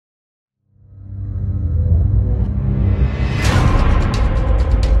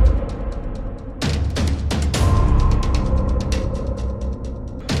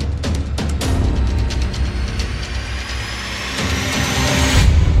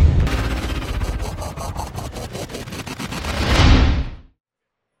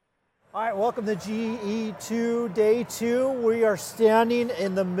right, welcome to GE2 Day 2. We are standing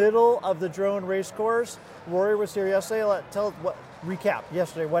in the middle of the drone race course. Rory was here yesterday. Tell us recap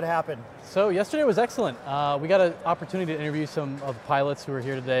yesterday, what happened? So yesterday was excellent. We got an opportunity to interview some of the pilots who were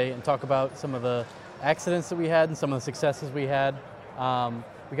here today and talk about some of the accidents that we had and some of the successes we had.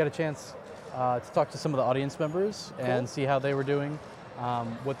 We got a chance to talk to some of the audience members and see how they were doing,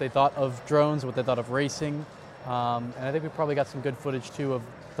 what they thought of drones, what they thought of racing. And I think we probably got some good footage too of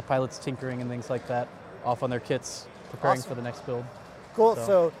the pilots tinkering and things like that off on their kits, preparing for the next build. Cool,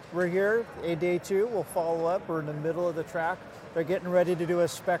 so we're here, Day 2, we'll follow up. We're in the middle of the track. They're getting ready to do a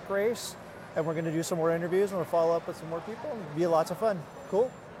spec race, and we're going to do some more interviews, and we'll follow up with some more people, and it'll be lots of fun.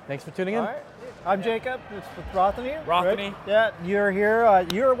 Cool. Thanks for tuning in. All right. I'm Jacob. It's with Rothany. Rothany. Yeah, you're here.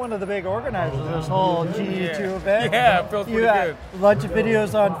 You're one of the big organizers of this whole GE2 event. Yeah, it feels pretty good. A bunch of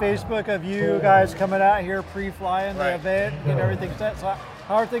videos on Facebook of you guys coming out here pre-flying the event, getting everything set. So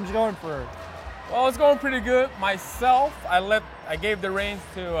how are things going for? Well, it's going pretty good. Myself, I gave the reins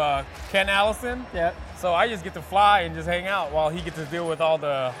to Ken Allison. Yeah. So I just get to fly and just hang out while he gets to deal with all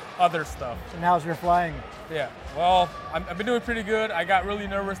the other stuff. And how's your flying? Yeah. Well, I've been doing pretty good. I got really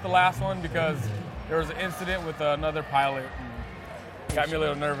nervous the last one because there was an incident with another pilot. And got me a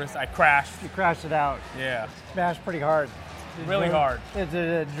little nervous. I crashed. You crashed it out. Yeah. Smashed pretty hard. Really hard. Is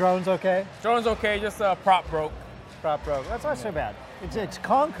the drone's okay? Drone's okay. Just prop broke. Prop broke. That's not so bad. It's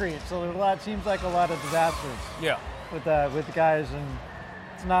concrete, so there's it seems like a lot of disasters. Yeah. With the guys, and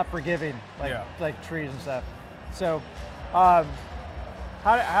it's not forgiving like trees and stuff. So, what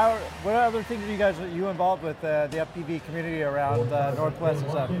other things are you involved with the FPV community around Northwest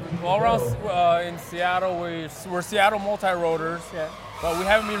and stuff? Well, around in Seattle, we're Seattle multi-rotors, but we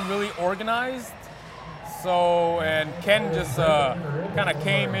haven't been really organized. So, and Ken just kind of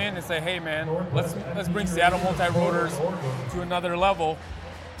came in and said, "Hey, man, let's bring Seattle multi-rotors to another level."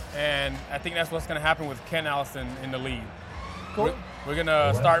 And I think that's what's going to happen with Ken Allison in the lead. Cool. We're going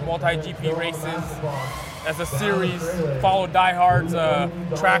to start multi-GP races as a series, follow Die Hard's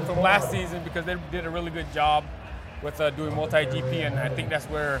track from last season because they did a really good job with doing multi-GP, and I think that's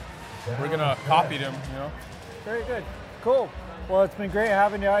where we're going to copy them, you know. Very good. Cool. Well, it's been great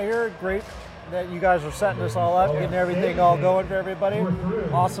having you out here. Great that you guys are setting this all up, getting everything all going for everybody.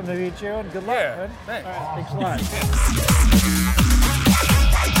 Awesome to meet you, and good luck. Yeah, man. thanks. All right, thanks a lot.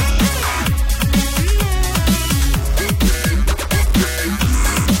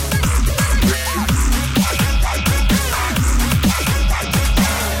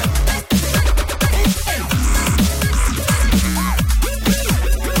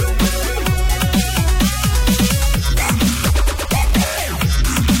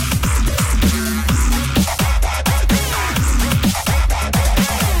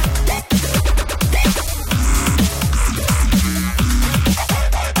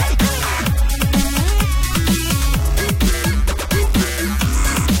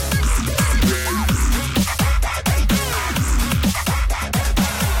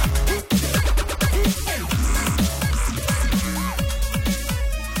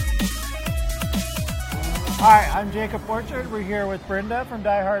 Hi, I'm Jacob Orchard. We're here with Brenda from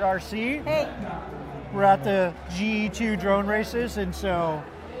Die Hard RC. Hey. We're at the GE2 drone races, and so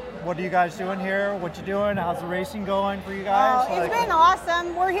what are you guys doing here? What you doing? How's the racing going for you guys? Oh, it's been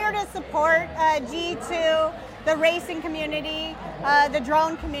awesome. We're here to support GE2, the racing community, the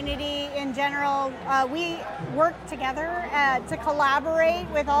drone community in general. We work together to collaborate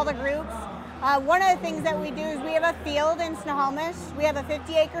with all the groups. One of the things that we do is we have a field in Snohomish. We have a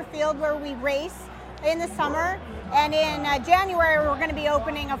 50-acre field where we race in the summer, and in January we're going to be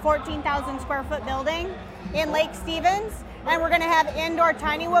opening a 14,000 square foot building in Lake Stevens, and we're going to have indoor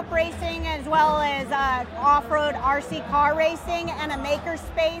tiny whoop racing as well as off-road RC car racing and a maker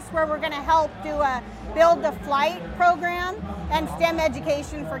space where we're going to help do a build the flight program and STEM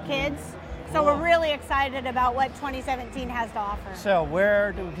education for kids. So we're really excited about what 2017 has to offer. So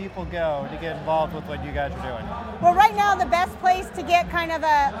where do people go to get involved with what you guys are doing? Well, right now the best place to get kind of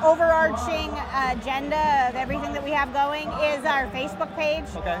an overarching agenda of everything that we have going is our Facebook page.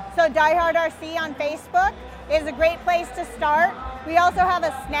 Okay. So Die Hard RC on Facebook is a great place to start. We also have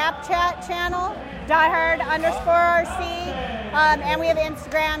a Snapchat channel, diehard_RC, and we have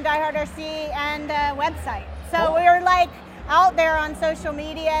Instagram, Die Hard RC, and a website. So we're like out there on social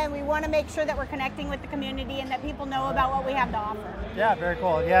media, and we want to make sure that we're connecting with the community and that people know about what we have to offer. Yeah, very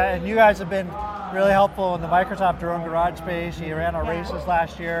cool. Yeah, and you guys have been really helpful in the Microsoft Drone Garage space. You ran our races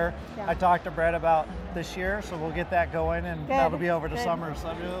last year. Yeah. I talked to Brett about this year, so we'll get that going, and that'll be over the summer, so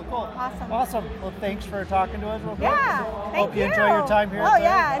that'll be really cool. Awesome. Awesome. Well, thanks for talking to us real quick. Yeah, Hope you enjoy your time here. Oh,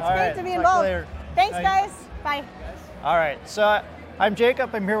 yeah, it's great to be involved. Thanks, guys. Bye. All right, so I'm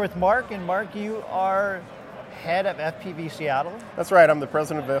Jacob. I'm here with Mark, and Mark, you are head of FPV Seattle. That's right. I'm the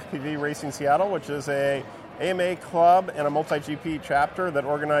president of FPV Racing Seattle, which is a AMA club and a multi-GP chapter that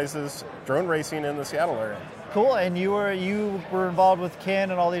organizes drone racing in the Seattle area. Cool. And you were involved with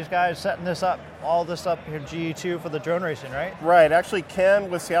Ken and all these guys setting all this up here, GE2 for the drone racing, right? Right. Actually, Ken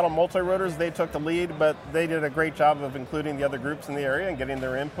with Seattle Multi-Rotors, they took the lead, but they did a great job of including the other groups in the area and getting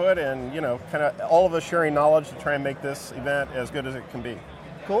their input, and kind of all of us sharing knowledge to try and make this event as good as it can be.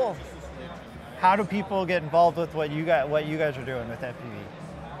 Cool. How do people get involved with what you guys are doing with FPV?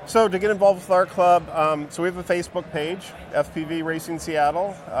 So to get involved with our club, so we have a Facebook page, FPV Racing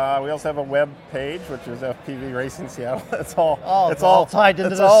Seattle. We also have a web page, which is FPV Racing Seattle. It's all tied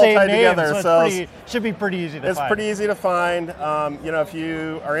into the same name, so it should be pretty easy to find. It's pretty easy to find. If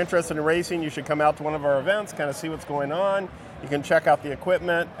you are interested in racing, you should come out to one of our events, kind of see what's going on. You can check out the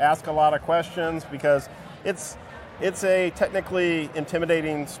equipment, ask a lot of questions, because it's a technically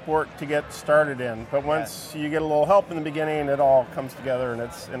intimidating sport to get started in, but once you get a little help in the beginning, it all comes together, and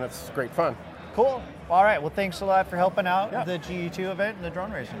it's great fun. Cool. All right. Well, thanks a lot for helping out the GE2 event and the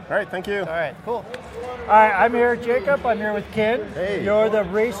drone racing. All right. Thank you. All right. Cool. All right. I'm here, Jacob. I'm here with Ken. Hey. You're the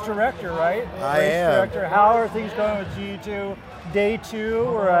race director, right? I am. Director. How are things going with GE2? Day 2.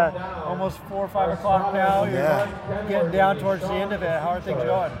 We're at almost 4 or 5 o'clock now. You're getting down towards the end of it. How are things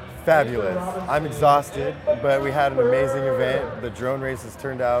going? Fabulous. I'm exhausted, but we had an amazing event. The drone races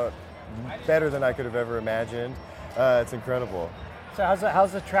turned out better than I could have ever imagined. It's incredible. So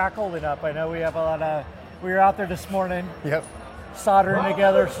how's the track holding up? I know we have we were out there this morning. Yep. Soldering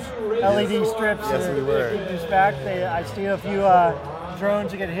together LED strips. Yes, we were. Keep this back. I see a few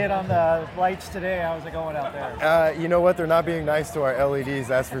drones that get hit on the lights today. How's it going out there? You know what? They're not being nice to our LEDs,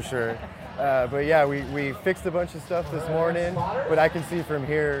 that's for sure. But yeah, we fixed a bunch of stuff this morning, but I can see from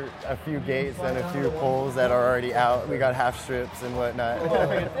here a few gates and a few poles that are already out. We got half strips and whatnot.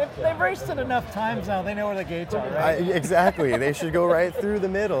 Well, they've raced it enough times now, they know where the gates are, right? Exactly. They should go right through the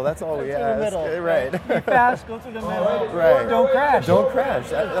middle. That's all we ask. Through the middle. Right. Be fast, go through the middle. Right. Don't crash. Don't crash.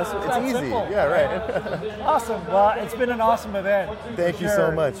 It's easy. Simple. Yeah, right. Awesome. Well, it's been an awesome event. Thank you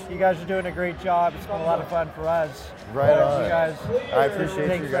so much. You guys are doing a great job. It's been a lot of fun for us. Right on. You guys. I appreciate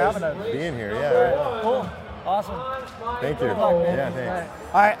Thanks you for guys having us. being here. Yeah. Cool. Awesome. Thank you. Good luck, man. Yeah,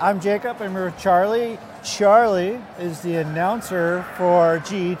 thanks. All right, I'm Jacob. I'm here with Charlie. Charlie is the announcer for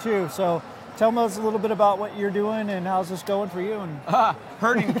GE2. So tell us a little bit about what you're doing and how's this going for you.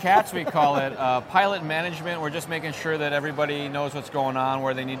 Herding cats, we call it. Pilot management, we're just making sure that everybody knows what's going on,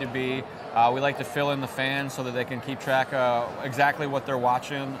 where they need to be. We like to fill in the fans so that they can keep track of exactly what they're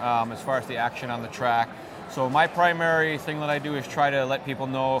watching as far as the action on the track. So my primary thing that I do is try to let people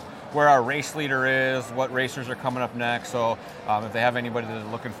know where our race leader is, what racers are coming up next. So if they have anybody that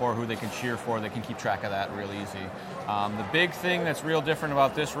they're looking for, who they can cheer for, they can keep track of that real easy. The big thing that's real different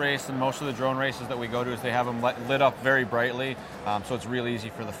about this race than most of the drone races that we go to is they have them lit up very brightly. So it's real easy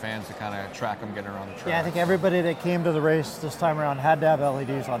for the fans to kind of track them getting around the track. Yeah, I think everybody that came to the race this time around had to have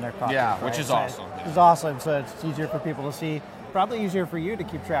LEDs on their cockpit. Yeah, right? which is awesome. Which is awesome. So it's easier for people to see. Probably easier for you to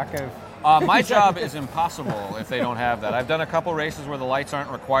keep track of. My job is impossible if they don't have that. I've done a couple races where the lights aren't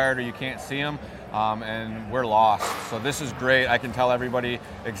required or you can't see them, and we're lost. So this is great. I can tell everybody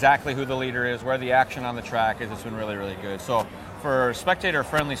exactly who the leader is, where the action on the track is. It's been really, really good. So for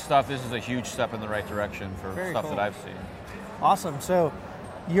spectator-friendly stuff, this is a huge step in the right direction for stuff that I've seen. Awesome. So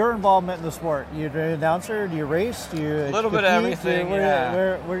your involvement in the sport, you're an announcer, do you race, do you A little bit of everything,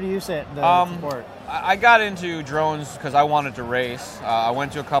 where do you sit in the sport? I got into drones because I wanted to race. I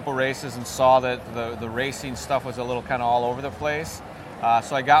went to a couple races and saw that the racing stuff was a little kind of all over the place.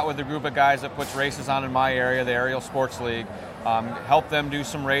 So I got with a group of guys that puts races on in my area, the Aerial Sports League, helped them do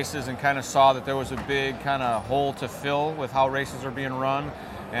some races and kind of saw that there was a big kind of hole to fill with how races are being run.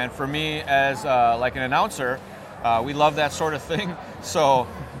 And for me as like an announcer, we love that sort of thing. So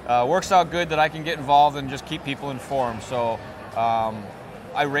it works out good that I can get involved and just keep people informed. So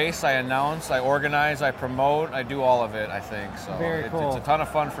I race, I announce, I organize, I promote, I do all of it, I think. So it's a ton of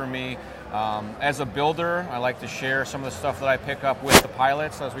fun for me. As a builder, I like to share some of the stuff that I pick up with the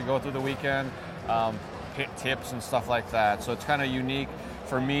pilots as we go through the weekend, tips and stuff like that. So it's kind of unique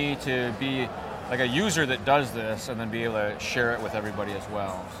for me to be like a user that does this and then be able to share it with everybody as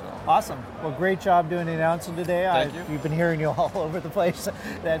well. So. Awesome. Well, great job doing the announcing today. Thank you. We've been hearing you all over the place.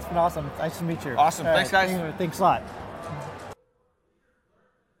 That's been awesome. Nice to meet you. Awesome. Thanks, guys. Thanks a lot.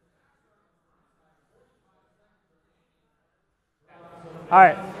 All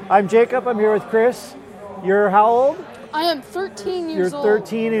right, I'm Jacob. I'm here with Chris. You're how old? I am 13 years old. You're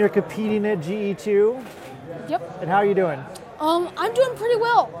 13 and you're competing at GE2. Yep. And how are you doing? I'm doing pretty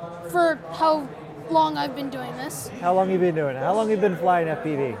well for how long I've been doing this. How long have you been doing it? How long have you been flying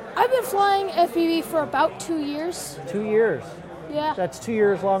FPV? I've been flying FPV for about 2 years. 2 years. Yeah. That's 2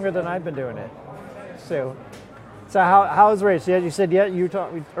 years longer than I've been doing it. So how's the race? Yeah, you said you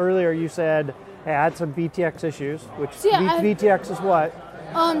talked earlier. You said, hey, I had some VTX issues. Which So, yeah, VTX is what?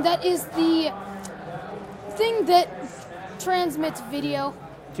 That is the thing that transmits video.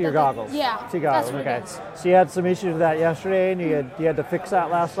 To your goggles. Yeah. To your goggles. That's what Okay. it is. So you had some issues with that yesterday, and you had to fix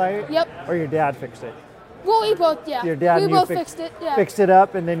that last night. Yep. Or your dad fixed it. Well, we both, yeah. Your dad we and you both fixed it. Yeah. Fixed it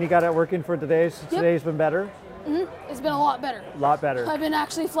up, and then you got it working for today. So Yep. today's been better. It's been a lot better. A lot better. I've been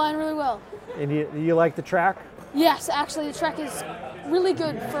actually flying really well. And you like the track? Yes, actually, the track is really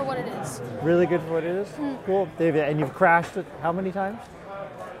good for what it is. Really good for what it is? Cool. And you've crashed it how many times?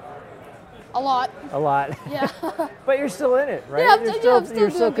 A lot. A lot. Yeah. But you're still in it, right? Yeah, you're I'm still you're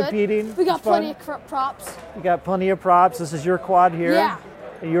doing still good. competing. We got It's fun. plenty of props. You got plenty of props. This is your quad here. Yeah.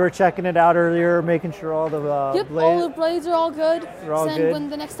 You were checking it out earlier, making sure all the Yep, blades. all the blades are all good. They're all then good. when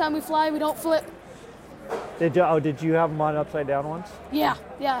the next time we fly, we don't flip. Did you have them on upside down once? Yeah,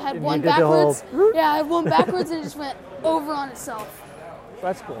 I had And one you did the whole- backwards. Yeah, I had one backwards and it just went over on itself.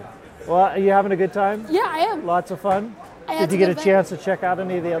 That's cool. Well, are you having a good time? Yeah, I am. Lots of fun. I had Did you some get a advan- chance to check out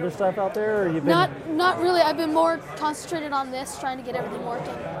any of the other stuff out there, or you've been Not really. I've been more concentrated on this, trying to get everything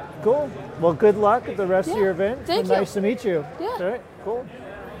working. cool? Well, good luck at the rest of Yeah, your event. thank And you. Nice to meet you. Yeah. All right, cool.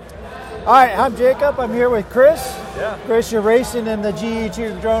 All right, I'm Jacob. I'm here with Chris. Yeah. Chris, you're racing in the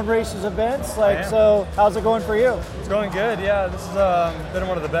GE2 drone races events. So how's it going for you? It's going good, yeah. This has been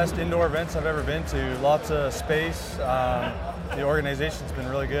one of the best indoor events I've ever been to. Lots of space. The organization's been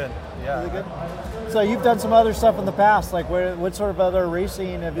really good. Yeah. Really good. So you've done some other stuff in the past. Like what sort of other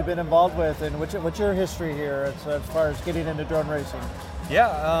racing have you been involved with, and what's your history here as far as getting into drone racing? Yeah,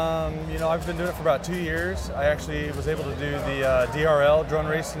 I've been doing it for about 2 years. I actually was able to do the DRL Drone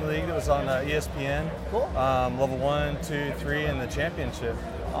Racing League that was on ESPN. Cool. Level 1, 2, 3 in the championship.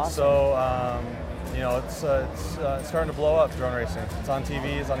 Awesome. So, it's starting to blow up, drone racing. It's on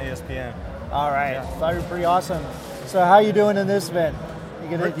TV, it's on ESPN. All right, Yeah. thought you were pretty awesome. So how are you doing in this event?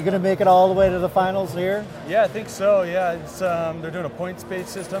 You gonna make it all the way to the finals here? Yeah, I think so. Yeah, it's they're doing a points-based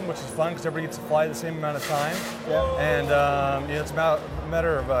system, which is fun because everybody gets to fly the same amount of time. Yeah. And it's a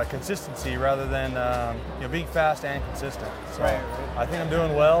matter of consistency rather than being fast and consistent. So Right. I think I'm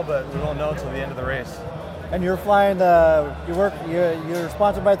doing well, but we won't know until the end of the race. And you're flying you're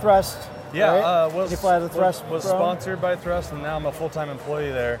sponsored by Thrust. Yeah, right? You fly the Thrust was drone? sponsored by Thrust, and now I'm a full-time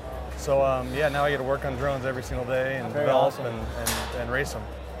employee there. So now I get to work on drones every single day and Very develop awesome. and race them.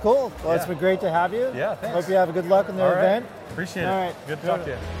 Cool. Well, it's Yeah. been great to have you. Yeah, thanks. Hope you have a good luck in the All right. event. Appreciate All it. right. Good to talk to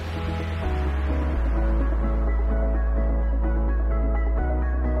you.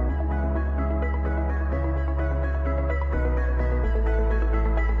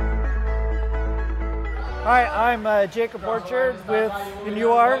 Hi, I'm Jacob Orchard and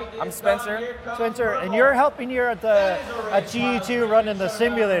you are? I'm Spencer. Spencer, and you're helping here at GE2 running the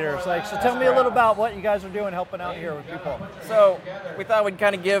simulators. So tell me a little about what you guys are doing helping out here with people. So we thought we'd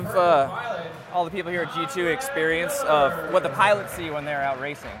kind of give all the people here at G2 experience of what the pilots see when they're out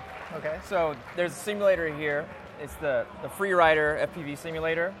racing. Okay. So there's a simulator here. It's the Freerider FPV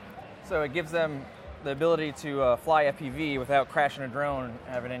simulator. So it gives them the ability to fly FPV without crashing a drone and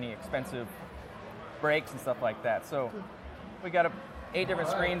having any expensive brakes and stuff like that. So we got 8 different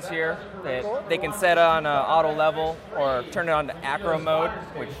screens here that they can set on auto level or turn it on to acro mode,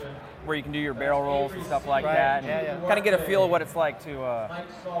 where you can do your barrel rolls and stuff like Right. that, Yeah, and yeah. kind of get a feel of what it's like to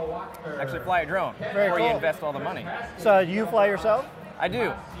actually fly a drone Very before you cool. invest all the money. So do you fly yourself? I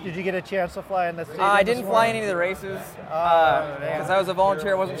do. Did you get a chance to fly in the stadium I this didn't fly morning? any of the races man. because I was a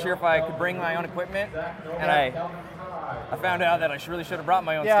volunteer. I wasn't sure if I could bring my own equipment, and I found out that I really should have brought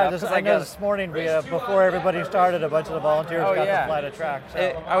my own Yeah, stuff. 'cause I know this morning before everybody started, a bunch of the volunteers Oh, got yeah. to fly the track.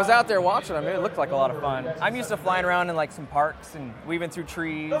 So. I was out there watching them. It looked like a lot of fun. I'm used to flying around in like some parks and weaving through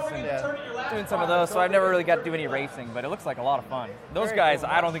trees and doing some of those, so I've never really got to do any racing, but it looks like a lot of fun. Those Very guys, cool.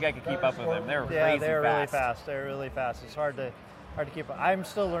 I don't think I could keep up with them. They're crazy they're fast. really fast. They're really fast. It's hard to keep up. I'm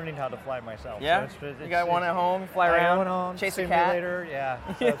still learning how to fly myself. Yeah? So You got one at home, fly I around, have one home, chase a cat. simulator. Yeah,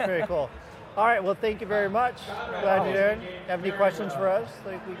 so it's very cool. All right, well, thank you very much. Glad you're there. Have any questions for us?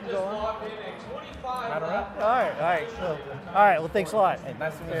 Like we can go on. I don't know. All right. So, all right. Well, thanks a lot. Hey,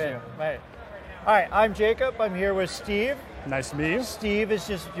 nice to meet Okay, you. Bye. All right, I'm Jacob. I'm here with Steve. Nice to meet you. Steve is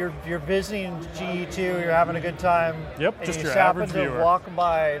just you're visiting GE2. You're having a good time. Yep, and just you your just happened average to viewer. walk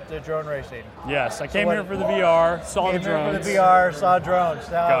by the drone racing. Yes, I came what- here for the VR, saw the Came here drones. for the VR, saw drones.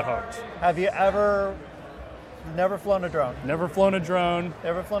 Now, Got hooked. have you ever Never flown a drone. Never flown a drone.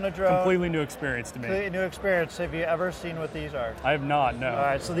 Never flown a drone. Completely new experience to me. Completely new experience. Have you ever seen what these are? I have not, no. All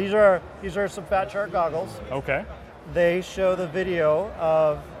right, so these are some Fat Shark goggles. Okay. They show the video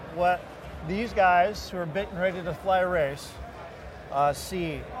of what these guys who are getting ready to fly a race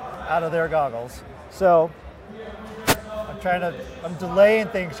see out of their goggles. So I'm delaying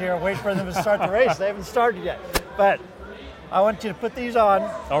things here, waiting for them to start the race. They haven't started yet. But I want you to put these on.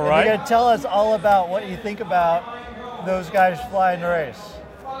 All right. And you're going to tell us all about what you think about those guys flying the race.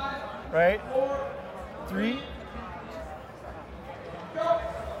 Right? 3.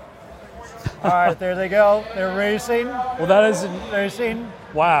 All right, there they go. They're racing. Well, that is racing.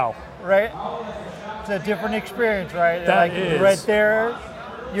 Wow. Right? It's a different experience, right? That is. Right there.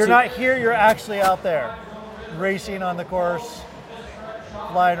 You're not here, you're actually out there. Racing on the course,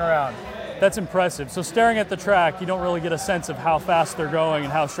 flying around. That's impressive. So staring at the track, you don't really get a sense of how fast they're going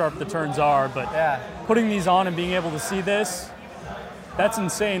and how sharp the turns are, but putting these on and being able to see this, that's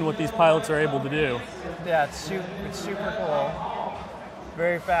insane what these pilots are able to do. Yeah, it's super cool.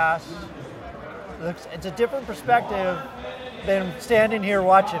 Very fast. It's a different perspective than standing here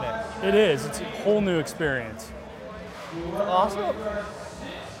watching it. It is. It's a whole new experience. Awesome.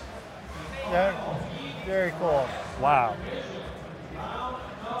 Yeah, very cool. Wow.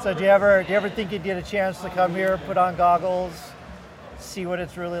 So do you ever think you'd get a chance to come here, put on goggles, see what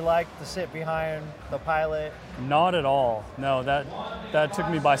it's really like to sit behind the pilot? Not at all. No, that took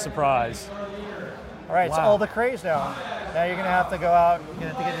me by surprise. All right, it's all the craze now. Now you're gonna have to go out, you're gonna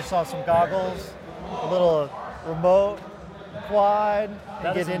have to get yourself some goggles, a little remote, quad,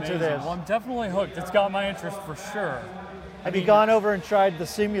 and get into this. Well, I'm definitely hooked. It's got my interest for sure. Have you gone over and tried the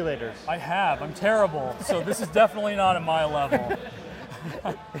simulators? I have. I'm terrible. So this is definitely not at my level.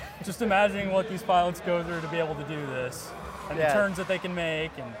 Just imagining what these pilots go through to be able to do this and the turns that they can make.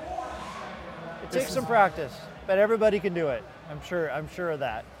 And it takes some practice, but everybody can do it. I'm sure of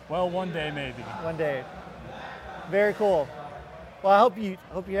that. Well, one day maybe. One day. Very cool. Well, I hope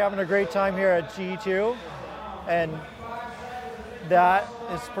you're having a great time here at GE2, and that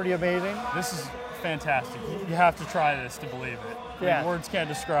is pretty amazing. This is fantastic. You have to try this to believe it. I mean, words can't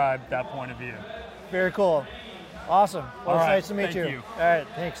describe that point of view. Very cool. Awesome. Well, it's nice to meet you. All right,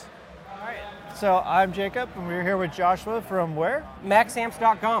 thanks. All right. So I'm Jacob, and we're here with Joshua from where?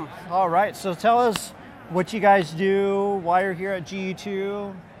 MaxAmps.com. All right. So tell us what you guys do, why you're here at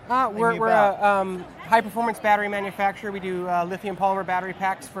GE2. We're a high-performance battery manufacturer. We do lithium polymer battery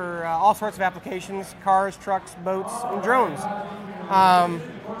packs for all sorts of applications: cars, trucks, boats, and drones. I'm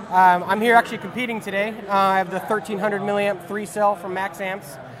here actually competing today. I have the 1300 milliamp 3-cell from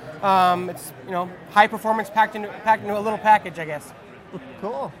MaxAmps. It's high performance packed into a little package, I guess.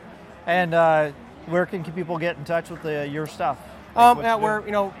 Cool. And where can people get in touch with your stuff? We're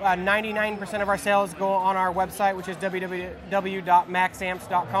 99% of our sales go on our website, which is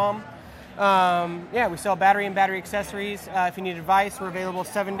www.maxamps.com. We sell battery and battery accessories. If you need advice, we're available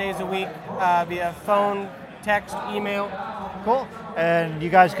 7 days a week via phone, text, email. Cool. And you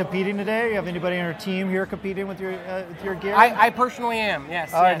guys competing today? You have anybody on your team here competing with your gear? I personally am,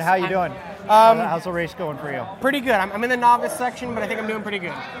 yes. All right, and how you doing? How's the race going for you? Pretty good. I'm in the novice section, but I think I'm doing pretty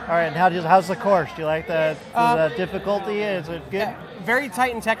good. All right, and how's the course? Do you like the difficulty? Is it good? Very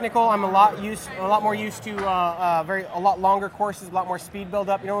tight and technical. I'm a lot more used to a lot longer courses, a lot more speed build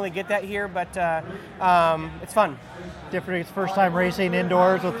up. You don't really get that here, but it's fun. Different. It's first time racing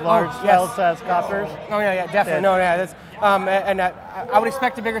indoors with large copters. Oh yeah, definitely. No, yeah, that's. I would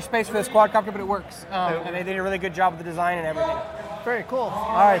expect a bigger space for this quadcopter, but it works. And they did a really good job with the design and everything. Very cool.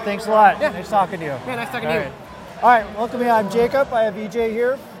 All right, thanks a lot. Yeah. Nice talking to you. Yeah, nice talking to you. All right, welcome me. I'm Jacob. I have EJ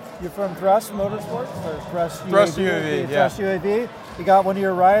here. You're from Thrust Motorsports or Thrust UAV. Yeah. Thrust UAV. You got one of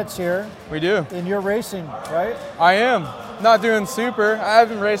your riots here. We do. And you're racing, right? I am. Not doing super. I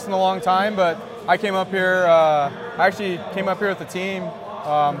haven't raced in a long time, but I came up here. I actually came up here with the team.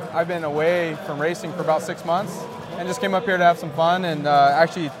 I've been away from racing for about 6 months, and just came up here to have some fun and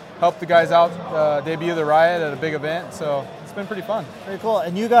actually help the guys out debut the Riot at a big event. So it's been pretty fun. Very cool.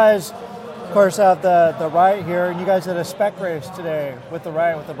 And you guys, of course, have the Riot here, and you guys did a spec race today with the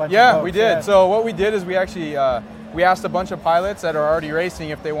Riot with a bunch of folks. Yeah, we did. So what we did is we actually we asked a bunch of pilots that are already racing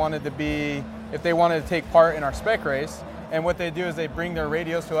if they wanted to take part in our spec race. And what they do is they bring their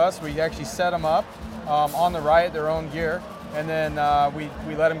radios to us. We actually set them up on the Riot, their own gear, and then we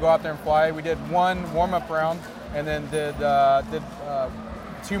let them go out there and fly. We did one warm-up round, and then did a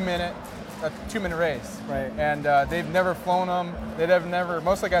 2-minute race. Right. And they've never flown them.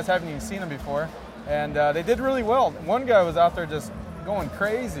 Most of the guys haven't even seen them before, and they did really well. One guy was out there just going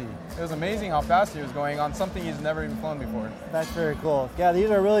crazy. It was amazing how fast he was going on something he's never even flown before. That's very cool. Yeah, these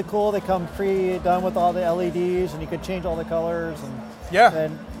are really cool. They come pre-done with all the LEDs, and you can change all the colors.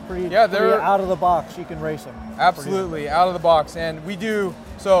 And pretty out of the box. You can race them. Absolutely, out of the box. And we do,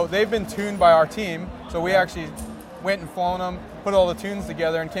 so they've been tuned by our team. So we actually went and flown them, put all the tunes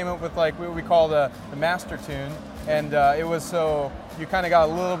together, and came up with like what we call the master tune. And it was so you kind of got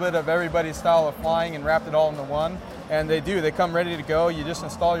a little bit of everybody's style of flying and wrapped it all into one. And they come ready to go. You just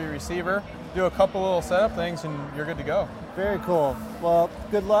install your receiver, do a couple little setup things, and you're good to go. Very cool. Well,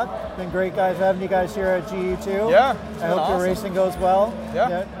 good luck. It's been great, guys, having you guys here at GE2. Yeah. I hope your racing goes well.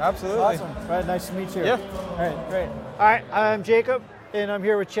 Yeah, absolutely. Awesome. Right, nice to meet you. Yeah. All right, great. All right, I'm Jacob, and I'm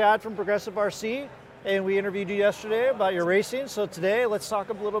here with Chad from Progressive RC. And we interviewed you yesterday about your racing. So today, let's talk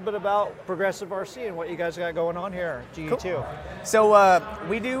a little bit about Progressive RC and what you guys got going on here at GE2. Cool. So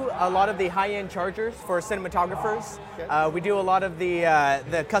we do a lot of the high-end chargers for cinematographers. Okay. We do a lot of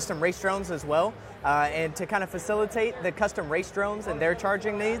the custom race drones as well. And to kind of facilitate the custom race drones and their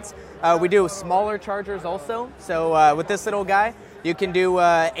charging needs, we do smaller chargers also. So with this little guy, you can do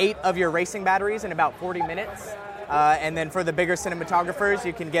 8 of your racing batteries in about 40 minutes. And then for the bigger cinematographers,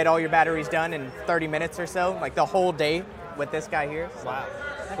 you can get all your batteries done in 30 minutes or so, like the whole day with this guy here. So. Wow,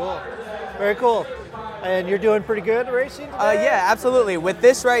 cool, very cool. And you're doing pretty good at racing today? Yeah, absolutely. With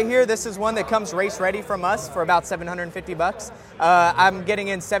this right here, this is one that comes race ready from us for about $750. I'm getting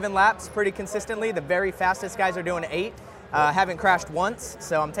in 7 laps pretty consistently. The very fastest guys are doing 8. Haven't crashed once,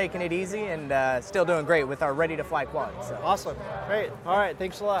 so I'm taking it easy and still doing great with our ready to fly quad. So. Awesome, great. All right,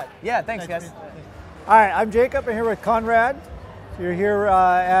 thanks a lot. Yeah, thanks guys. All right, I'm Jacob. I'm here with Conrad. You're here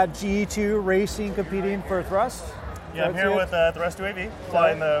at GE2 Racing, competing for Thrust. Yeah, I'm here with Thrust UAV,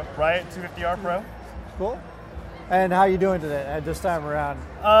 flying the Riot 250R Pro. Cool. And how are you doing today at this time around?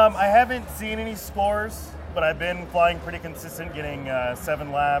 I haven't seen any scores, but I've been flying pretty consistent, getting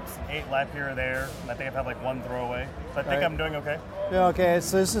 7 laps, 8 lap here or there, and I think I've had like 1 throwaway. So I think I'm doing okay. Yeah, okay,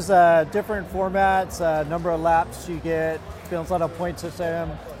 so this is different formats, number of laps you get, feels like a point system.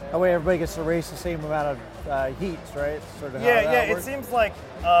 That way everybody gets to race the same amount of heats, right? Sort of yeah. It seems like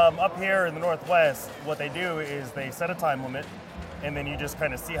up here in the Northwest, what they do is they set a time limit, and then you just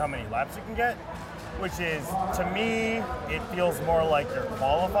kind of see how many laps you can get, which is, to me, it feels more like you're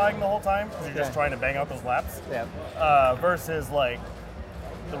qualifying the whole time, because you're just trying to bang out those laps. Yeah. Versus like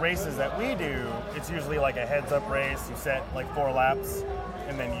the races that we do, it's usually like a heads-up race. You set like 4 laps,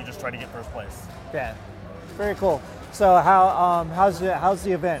 and then you just try to get first place. Yeah, very cool. So how's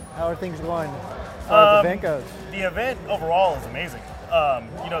the event? How are things going as far as the event goes? The event overall is amazing.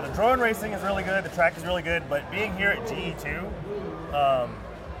 The drone racing is really good, the track is really good, but being here at GE2,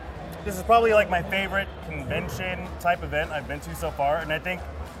 this is probably like my favorite convention type event I've been to so far, and I think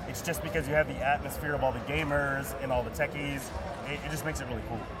it's just because you have the atmosphere of all the gamers and all the techies. It just makes it really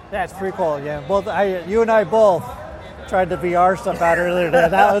cool. Yeah, it's pretty cool. Yeah, you and I both tried the VR stuff out earlier today.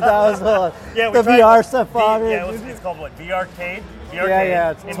 That was the VR stuff on it. Yeah, it's called what? VRcade?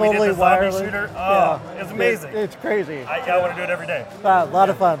 Yeah, it's and totally we did the wireless. zombie shooter. It was amazing. It's crazy. I want to do it every day. A lot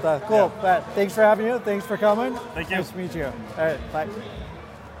of fun. Cool. Yeah. Thanks for having you. Thanks for coming. Thank you. Nice to meet you. All right, bye.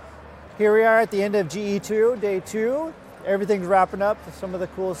 Here we are at the end of GE2, day 2. Everything's wrapping up. Some of the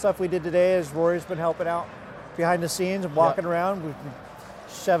cool stuff we did today is Rory's been helping out behind the scenes and walking around. We've been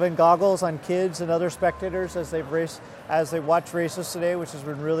shoving goggles on kids and other spectators as they watch races today, which has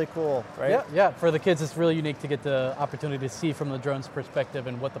been really cool, right? Yeah. For the kids, it's really unique to get the opportunity to see from the drone's perspective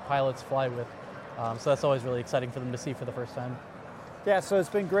and what the pilots fly with. So that's always really exciting for them to see for the first time. Yeah, so it's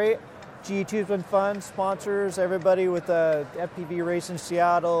been great. GE2's been fun. Sponsors, everybody with FPV Racing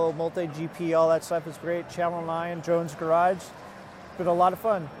Seattle, Multi-GP, all that stuff is great. Channel 9, Drones Garage. It's been a lot of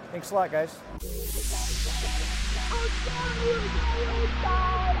fun. Thanks a lot, guys.